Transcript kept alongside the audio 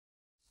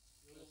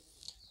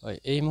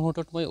এই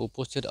মুহূৰ্তত মই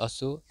উপস্থিত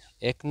আছো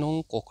 ১ নং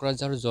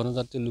কোকৰাঝাৰ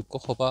জনজাতি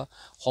লোকসভা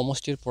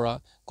সমষ্টিৰ পৰা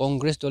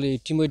কংগ্ৰেছ দলে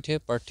ইতিমধ্যে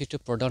প্ৰাৰ্থীটো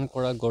প্ৰদান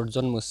কৰা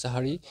গৰ্জন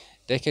মুছাহাৰী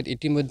তেখেত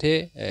ইতিমধ্যে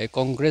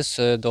কংগ্ৰেছ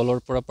দলৰ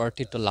পৰা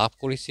প্ৰাৰ্থীটো লাভ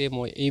কৰিছে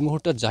মই এই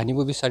মুহূৰ্তত জানিব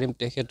বিচাৰিম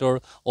তেখেতৰ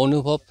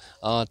অনুভৱ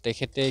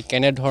তেখেতে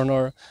কেনে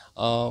ধৰণৰ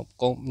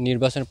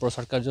নিৰ্বাচন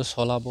প্ৰচাৰ কাৰ্য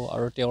চলাব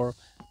আৰু তেওঁৰ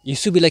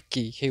ইস্যুবিলাক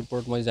কি সেই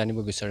ওপৰত মই জানিব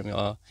বিচাৰিম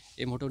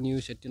এই মুহূৰ্তত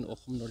নিউজ 18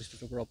 অসম নৰ্থ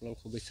ইষ্টৰ পৰা আপোনাক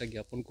শুভেচ্ছা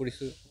জ্ঞাপন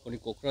কৰিছোঁ আপুনি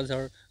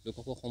কোকৰাঝাৰ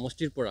লোকসভা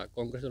সমষ্টিৰ পৰা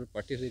কংগ্ৰেছৰ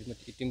প্ৰাৰ্থী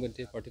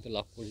ইতিমধ্যে প্ৰাৰ্থীটো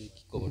লাভ কৰি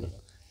কি ক'ব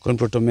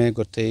প্ৰথমে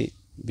গোটেই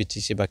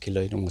বিটিচি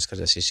বাকীলৈ নমস্কাৰ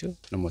যাচিছোঁ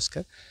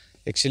নমস্কাৰ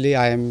actually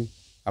I am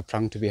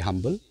আপ্ৰাং two B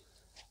হাম্বল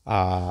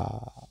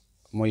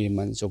মই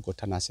ইমান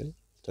যোগ্যতা নাছিল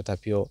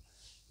তথাপিও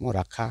মোৰ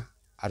আশা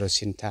আৰু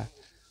চিন্তা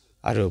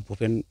আৰু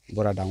ভূপেন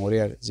বৰা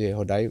ডাঙৰীয়াৰ যে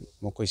সদায়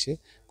মোক কৈছে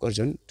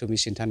গৰ্জন তুমি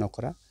চিন্তা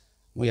নকৰা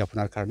মই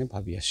আপোনাৰ কাৰণে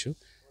ভাবি আছোঁ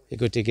এই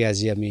গতিকে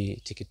আজি আমি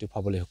টিকেটটো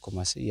পাবলৈ সক্ষম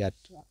আছে ইয়াত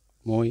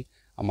মই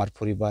আমাৰ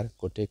পৰিবাৰ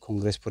গোটেই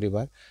কংগ্ৰেছ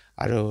পৰিবাৰ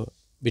আৰু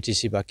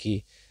বিটিচি বাকী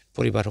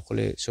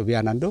পৰিবাৰসকলে ছবি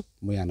আনন্দ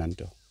মই আনন্দ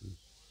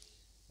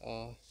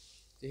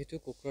যেহেতু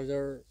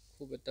কোকৰাঝাৰ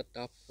খুব এটা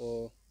টাফ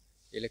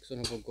ইলেকশ্যন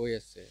হ'ব গৈ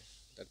আছে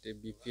তাতে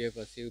BPF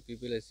আছে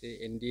UPPL আছে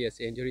ND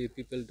আছে NDৰ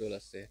UPPL দল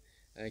আছে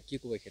কি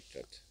ক'ব এই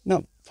ক্ষেত্ৰত No,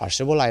 first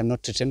of all, I am not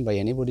threatened by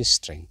anybody's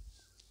strength.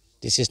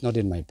 This is not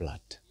in my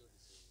blood.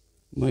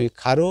 মই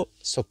কাৰো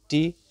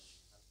শক্তি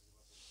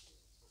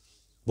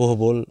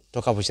বহুবল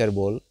টকা পইচাৰ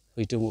বল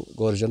হয়তো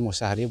গৰ্জন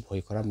মুছাহাৰী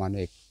ভয় কৰা মানুহ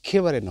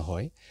একেবাৰে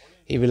নহয়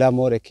এইবিলাক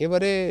মোৰ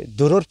একেবাৰে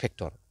দূৰৰ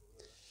ফেক্টৰ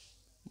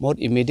মোৰ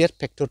ইমিডিয়েট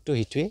ফেক্টৰটো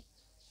সেইটোৱে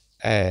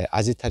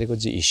আজিৰ তাৰিখত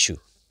যি ইছ্যু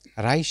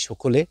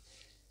ৰাইজসকলে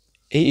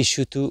এই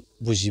ইছ্যুটো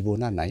বুজিব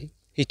না নাই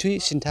সেইটোৱেই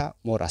চিন্তা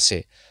মোৰ আছে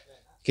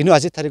কিন্তু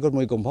আজিৰ তাৰিখত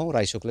মই গম পাওঁ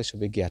ৰাইজসকলে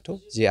চবেই জ্ঞাত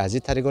যে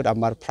আজিৰ তাৰিখত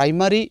আমাৰ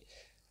প্ৰাইমাৰী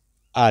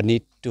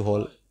নিডটো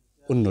হ'ল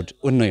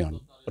উন্নয়ন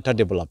অৰ্থাৎ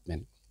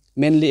ডেভেলপমেণ্ট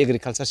মেইনলি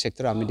এগ্ৰিকালচাৰ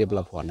ছেক্টৰ আমি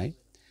ডেভেলপ হোৱা নাই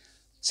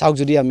চাওক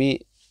যদি আমি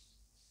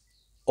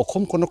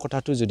অসমখনৰ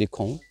কথাটো যদি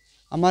কওঁ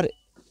আমাৰ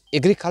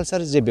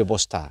এগ্ৰিকালচাৰ যে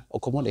ব্যৱস্থা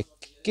অসমত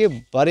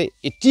একেবাৰে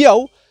এতিয়াও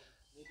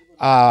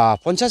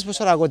 50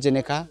 বছৰ আগত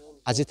যেনেকা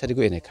আজিৰ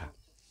তাৰিখত এনেকা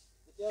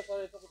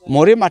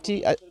মৰে মাটি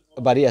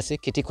বাৰী আছে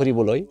খেতি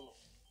কৰিবলৈ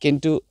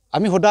কিন্তু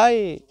আমি সদায়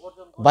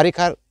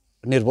বাৰিষাৰ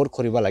নিৰ্ভৰ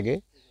কৰিব লাগে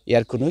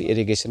ইয়াৰ কোনো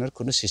ইৰিগেশ্যনৰ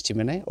কোনো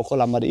চিষ্টেমে নাই অকল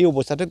আমাৰ এই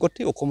অৱস্থাতে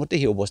গোটেই অসমতে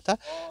সেই অৱস্থা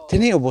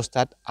তেনে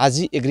অৱস্থাত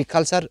আজি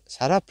এগ্ৰিকালচাৰ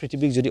সাৰা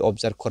পৃথিৱীক যদি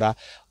অবজাৰ্ভ কৰা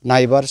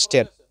নাইবাৰ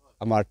ষ্টেট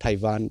আমাৰ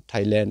টাইৱান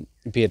থাইলেণ্ড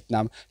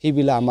ভিয়েটনাম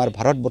সেইবিলাক আমাৰ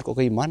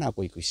ভাৰতবৰ্ষকে ইমান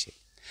আগুৱাই গৈছে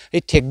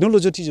এই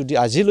টেকন'লজি যদি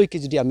আজিলৈকে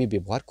যদি আমি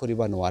ব্যৱহাৰ কৰিব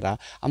নোৱাৰা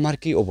আমাৰ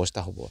কি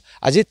অৱস্থা হ'ব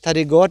আজিৰ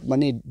তাৰিখত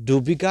মানে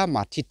 2 বিঘা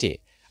মাটিতে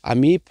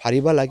আমি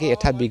ফাৰিব লাগে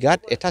এটা বিঘাত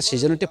এটা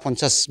সিজনতে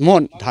 50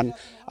 মন ধান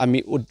আমি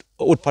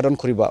উৎপাদন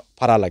কৰিব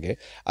পাৰা লাগে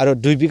আৰু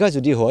 2 বিঘা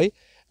যদি হয়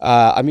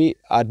আমি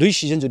 2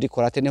 সিজন যদি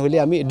কৰা তেনেহলে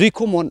আমি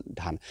 200 মন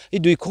ধান এই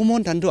 200 মন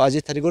ধানটো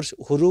আজিৰ তাৰিখৰ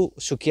সৰু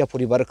সুকিয়া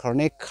পৰিবাৰৰ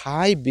কাৰণে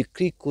খাই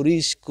বিক্ৰী কৰি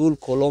স্কুল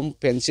কলম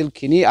পেন্সিল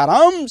কিনি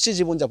আৰামছে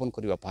জীৱন যাপন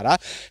কৰিব পাৰা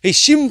এই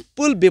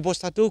সিম্পল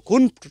ব্যৱস্থাটো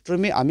কোন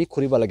প্ৰথমে আমি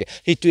কৰিব লাগে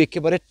সেইটো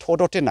একেবাৰে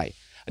থটতে নাই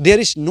there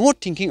is no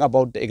thinking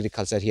about the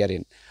agriculture here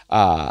in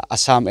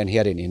Assam and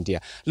here in India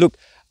look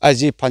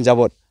আজি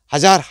পাঞ্জাবত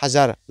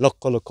হাজাৰ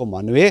লক্ষ লক্ষ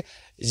মানুহে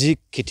যি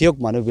খেতিয়ক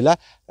মানুহবিলাক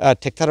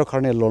ট্ৰেক্টৰৰ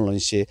কাৰণে লোন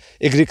লৈছে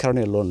এগ্ৰি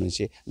কাৰণে লোন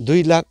লৈছে 2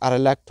 লাখ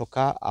 2.5 লাখ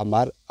টকা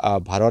আমাৰ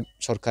ভাৰত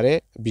চৰকাৰে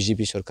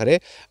বিজেপি চৰকাৰে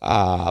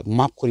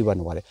মাফ কৰিব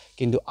নোৱাৰে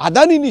কিন্তু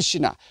আদানী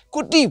নিচিনা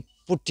কোটি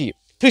কোটি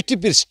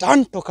পৃথিৱীৰ স্থান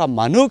টকা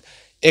মানুহ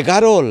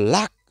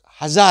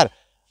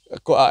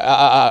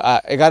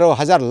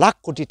 11,000 লাখ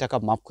কোটি টকা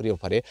মাফ কৰিব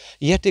পাৰে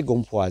ইয়াতে গম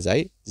পোৱা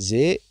যায়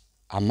যে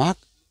আমাক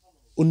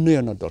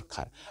উন্নয়নৰ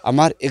দৰকাৰ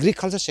আমাৰ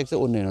এগ্ৰিকালচাৰ সেক্টৰ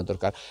উন্নয়নৰ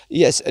দৰকাৰ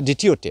ইয়েস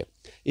দ্বিতীয়তে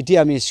এতিয়া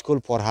আমি স্কুল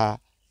পঢ়া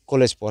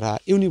কলেজ পঢ়া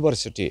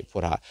ইউনিভাৰ্চিটি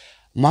পঢ়া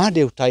মা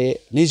দেউতায়ে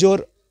নিজৰ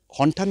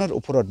সন্তানৰ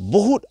ওপৰত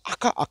বহুত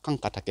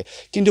আকাংক্ষা থাকে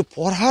কিন্তু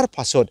পঢ়াৰ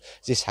পাছত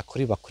যে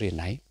চাকৰি বাকৰি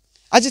নাই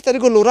আজি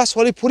তাৰিখৰ ল'ৰা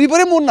ছোৱালী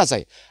পঢ়িবৰে মন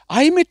নাযায়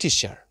I am a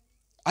teacher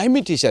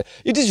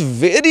it is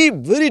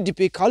very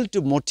difficult to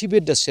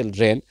motivate the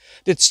children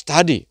that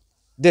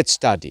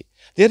study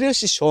there is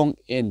a song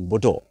in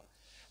Bodo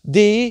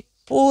they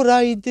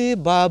পড়াই দে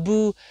বাবু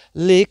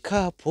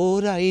লেখা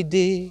পড়াই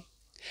দে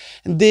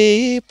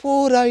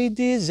পড়াই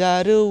দে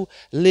যারও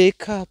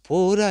লেখা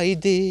পড়াই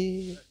দে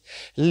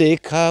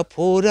লেখা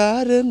পড়া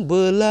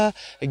रोंबोला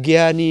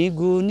জ্ঞানী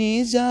গুণী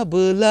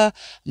যাবोला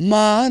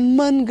মান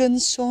मोनगोन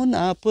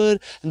सनाफोर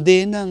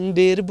देनां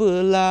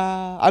देरबोला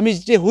আমি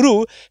যে হুৰু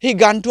এই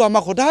গানটো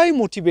আমাক সদায়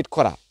মোটিভেট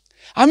কৰা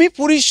আমি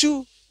পঢ়িছো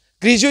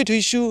গ্ৰেজুৱেট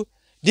হৈছো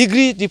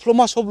ডিগ্ৰী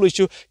ডিপ্লোমা সব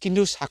লৈছো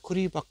কিন্তু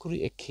চাকৰি বাকৰি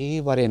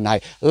একেবাৰে নাই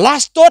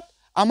লাষ্টত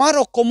আমাৰ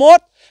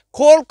অসমত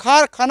কল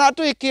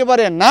কাৰখানাটো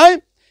একেবাৰে নাই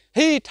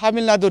হেই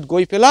তামিলনাডুত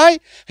গৈ পেলাই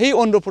হেই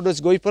অন্ধ্ৰপ্ৰদেশ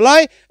গৈ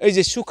পেলাই এই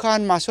যে সুখান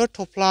মাছৰ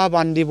থপলা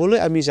বান্ধিবলৈ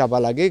আমি যাব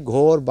লাগে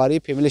ঘৰ বাৰী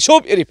ফেমিলি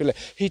সব এৰি পেলাই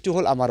হেইটো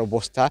হল আমাৰ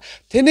অৱস্থা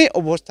তেনে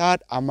অৱস্থাত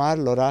আমাৰ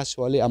ল'ৰা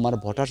ছোৱালী আমাৰ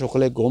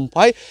ভোটাৰসকলে গম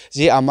পায়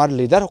যে আমাৰ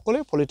লিডাৰসকলে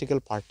পলিটিক্যাল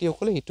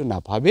পাৰ্টিসকলে হেইটো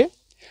নাভাবে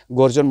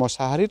গৰ্জন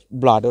মুছাহাৰীৰ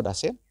ব্লাডত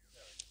আছে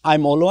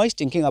I'm always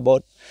thinking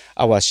about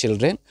our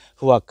children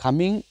who are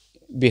coming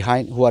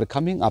behind, who are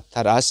coming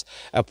after us.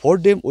 For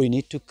them, we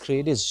need to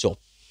create a job.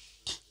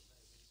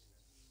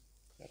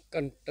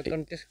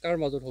 Contest কাৰ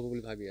মাজত হ'ব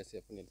বুলি ভাবি আছে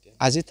আপুনি এতিয়া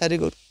আজি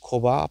তাৰিখত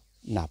খোবা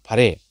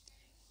নাপাৰে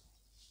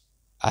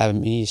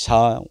আমি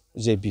চাওঁ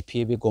যে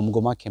BPAB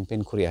গমগমা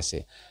কেম্পেইন কৰি আছে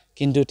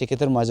কিন্তু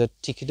তেখেতৰ মাজত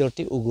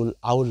ঠিকিদৰটি উগুল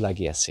আউল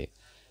লাগি আছে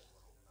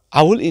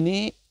আউল ইনি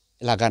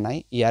লাগা নাই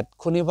ইয়াত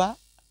কোনোবা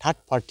থাৰ্ড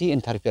পাৰ্টি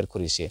ইণ্টাৰফেয়াৰ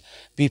কৰিছে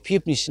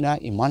BPAB নিচিনা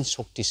ইমান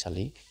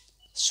শক্তিশালী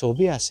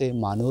সবে আছে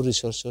মানুহ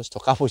ৰিসোৰ্সেস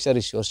টকা পইচা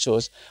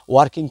ৰিসোৰ্সেস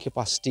ওয়ার্কিং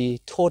ক্যাপাসিটি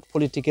থট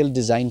পলিটিক্যাল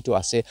ডিজাইনটো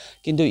আছে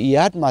কিন্তু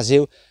ইয়াত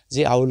মাজেও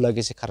যে আউল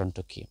লাগিছে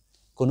কাৰণটো কি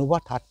কোনোবা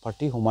থাৰ্ড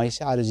পাৰ্টি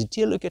হোমাইছে আৰু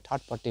যেতিয়ালৈকে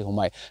থাৰ্ড পাৰ্টি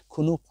হোমাই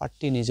কোনো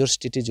পাৰ্টি নিজৰ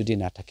স্থিতি যদি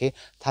নাথাকে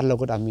তাৰ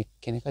লগত আমি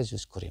কেনেকা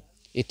যুজ কৰিম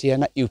এতিয়া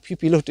না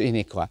UPPলটো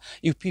এনেকুৱা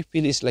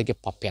UPPL is like a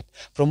puppet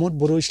Pramod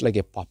Boro is like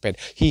a puppet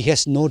he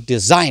has no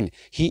design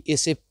he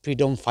is a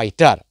freedom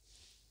fighter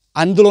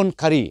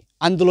আন্দোলনকাৰী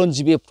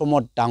আন্দোলনজীৱী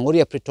প্ৰমোদ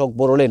ডাঙৰীয়া পৃথক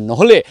বৰলে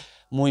নহলে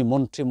মই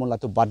মন্ত্ৰী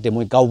মলাটো বাদ দে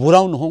মই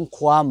গাঁওবুঢ়াও নহওঁ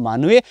খোৱা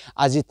মানুহে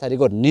আজি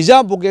তাৰিখত নিজা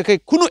বগীয়াকৈ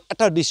কোনো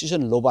এটা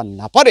ডিচিশন ল'বা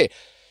নাপাৰে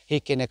সেই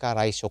কেনেকা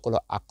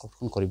ৰাইজসকলক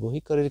আকৰ্ষণ কৰিব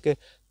সেই কৰিকে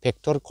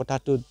ফেক্টৰ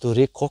কথাটো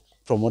দৰে কক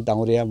প্ৰমোদ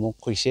ডাঙৰীয়া মোক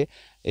কৈছে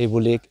এই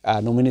বুলি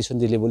নমিনেশ্যন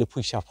দিলে বুলি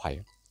পইচা পায়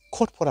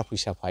খত পৰা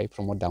পইচা পায়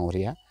প্ৰমোদ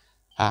ডাঙৰীয়া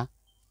হা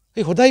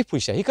এই সদায়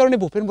পইচা সেই কাৰণে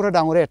ভূপেন বৰা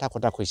ডাঙৰীয়া এটা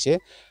কথা কৈছে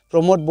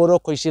প্ৰমোদ বড়ো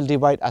কৈছিল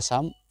ডিভাইড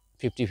আসাম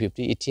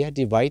 50-50 এতিয়া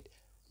ডিভাইড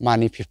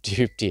মানি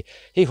 50-50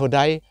 এই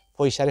সদায়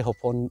পইচাৰে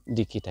সপোন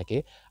দেখি থাকে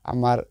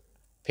আমাৰ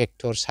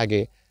ফেক্টৰ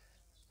সাগে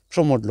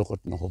প্ৰমোদ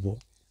লগত নহব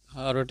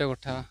আৰু এটা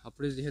কথা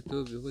আপুনি যেহেতু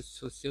বহুত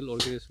সোশ্যাল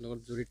অৰ্গানাইজেশ্যনৰ লগত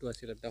জড়িত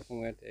আছিল এটা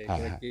সময়ত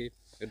এগৰাকী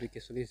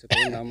এডুকেশ্যন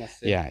হিচাপে নাম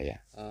আছে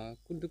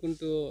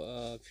কোনটো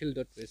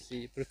ফিল্ডত বেছি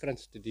প্ৰেফাৰেন্স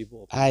দিব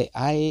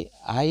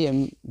I am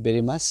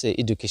very much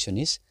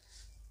educationist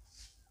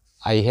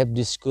I have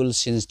this school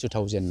since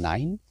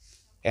 2009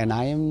 and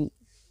I am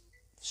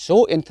so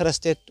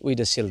interested with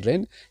the children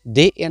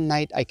day and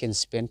night I can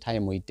spend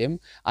time with them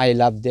I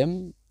love them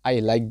I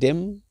like them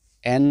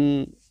and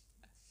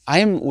I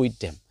am with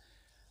them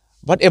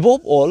but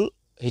above all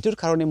hitur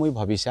karone moi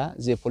bhabisa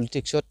je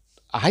politics ot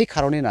ahai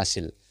karone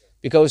nasil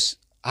because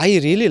I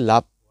really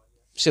love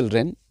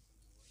children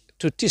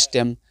to teach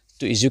them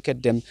to educate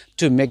them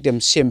to make them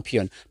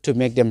champion to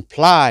make them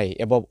fly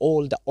above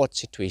all the odd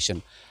situation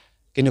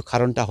kinu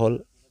karonta hol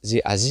je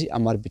aji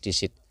amar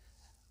BTC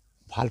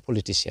ভাল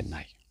politician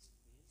নাই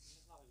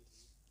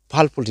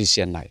ভাল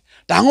politician নাই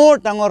ডাঙৰ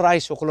ডাঙৰ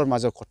ৰাইজ সকলৰ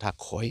মাজৰ কথা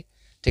কয়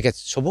ঠিক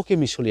আছে সবকে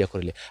মিছলিয়া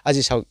কৰিলে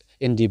আজি চাওক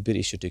NDBৰ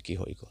ইস্যুটো কি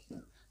হৈ গল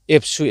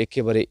এফসু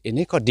একেবাৰে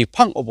এনেকুৱা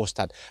ডিফাং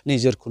অৱস্থাত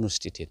নিজৰ কোনো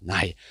স্থিতি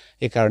নাই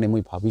এই কাৰণে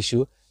মই ভাবিছো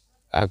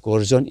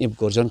গৰ্জন if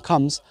Garjan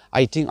comes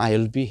I think I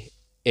will be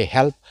a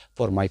help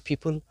for my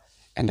people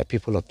and the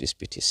people of this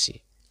BTC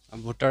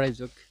voter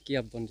ৰাইজক কি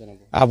আহ্বান জনাব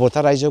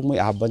ভোটাৰ ৰাইজক মই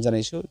আহ্বান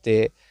জনাইছো তে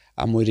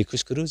মই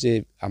ৰিকুৱেষ্ট কৰো যে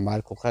আমাৰ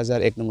কোকৰাঝাৰ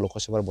 1 নং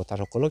লোকসভাৰ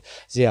ভোটাৰসকলক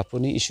যে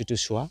আপুনি ইস্যুটো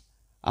চোৱা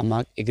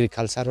আমাক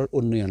এগ্ৰিকালচাৰৰ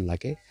উন্নয়ন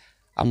লাগে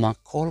আমাক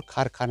কল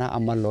কাৰখানা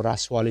আমাৰ লৰা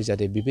ছোৱালী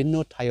যাতে বিভিন্ন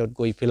ঠাইত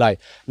গৈ পেলাই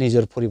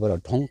নিজৰ পৰিবাৰৰ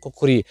ধ্বংস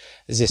কৰি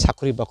যে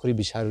চাকৰি বাকৰি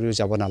বিচাৰি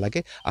যাব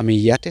নালাগে আমি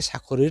ইয়াতে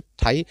চাকৰিৰ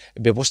ঠাই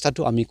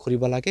ব্যৱস্থাটো আমি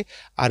কৰিব লাগে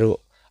আৰু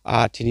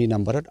 3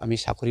 নম্বৰত আমি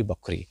চাকৰি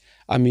বাকৰি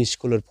আমি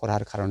স্কুলৰ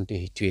পঢ়াৰ কাৰণতে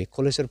হিটুৱে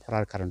কলেজৰ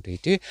পঢ়াৰ কাৰণতে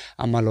হিটুৱে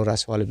আমাৰ লৰা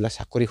ছোৱালীবিলা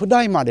চাকৰি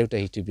সদায় মা দেউতা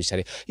হিটু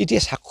বিচাৰে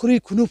এতিয়া চাকৰিৰ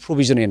কোনো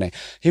প্ৰভিজনে নাই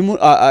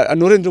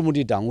नरेंद्र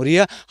मोदी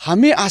डांगरिया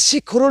हमें 80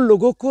 करोड़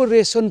लोगों को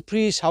रेशन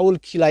फ्री चावल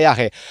खिलाया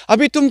है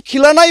अभी तुम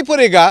खिलाना ही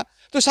पड़ेगा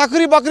तो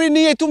चाकरी बाकरी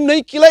नहीं है तुम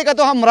नहीं खिलाएगा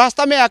तो हम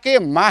रास्ता में आके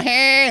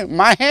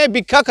माहे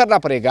भिक्षा करना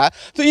पड़ेगा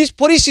तो इस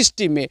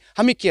परिस्थिति में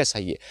हमें क्या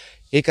चाहिए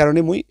ये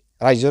कारण मैं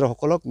ৰাইজৰ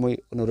সকলক মই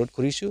অনুৰোধ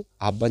কৰিছো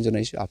আহ্বান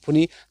জনাইছো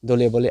আপুনি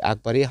দলে বলে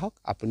আগবাঢ়ি আহক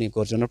আপুনি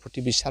গৰ্জনৰ প্ৰতি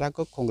বিশ্বাস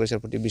ৰাখক কংগ্ৰেছৰ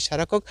প্ৰতি বিশ্বাস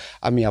ৰাখক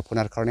আমি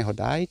আপোনাৰ কাৰণে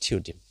সদায় থিয়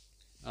দিম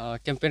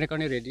কেম্পেইনৰ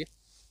কাৰণে ready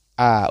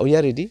we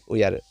are ready we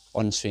are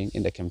on swing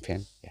in the campaign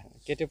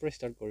কেতিয়া পৰা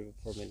ষ্টাৰ্ট কৰিব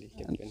ফৰ্মেলি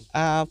কেম্পেইন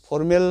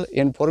ফৰ্মেল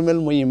ইনফৰ্মেল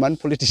মই ইমান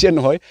পলিটিচিয়ান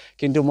নহয়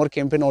কিন্তু মোৰ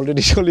কেম্পেইন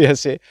অলৰেডি চলি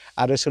আছে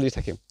আৰু চলি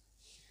থাকিম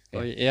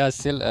এয়া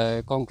আছিল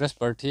কংগ্ৰেছ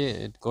প্ৰাৰ্থী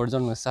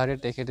গৰ্জন মুছাহাৰী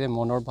তেখেতে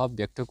মনৰ ভাৱ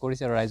ব্যক্ত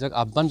কৰিছে আৰু ৰাইজক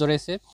আহ্বান জনাইছে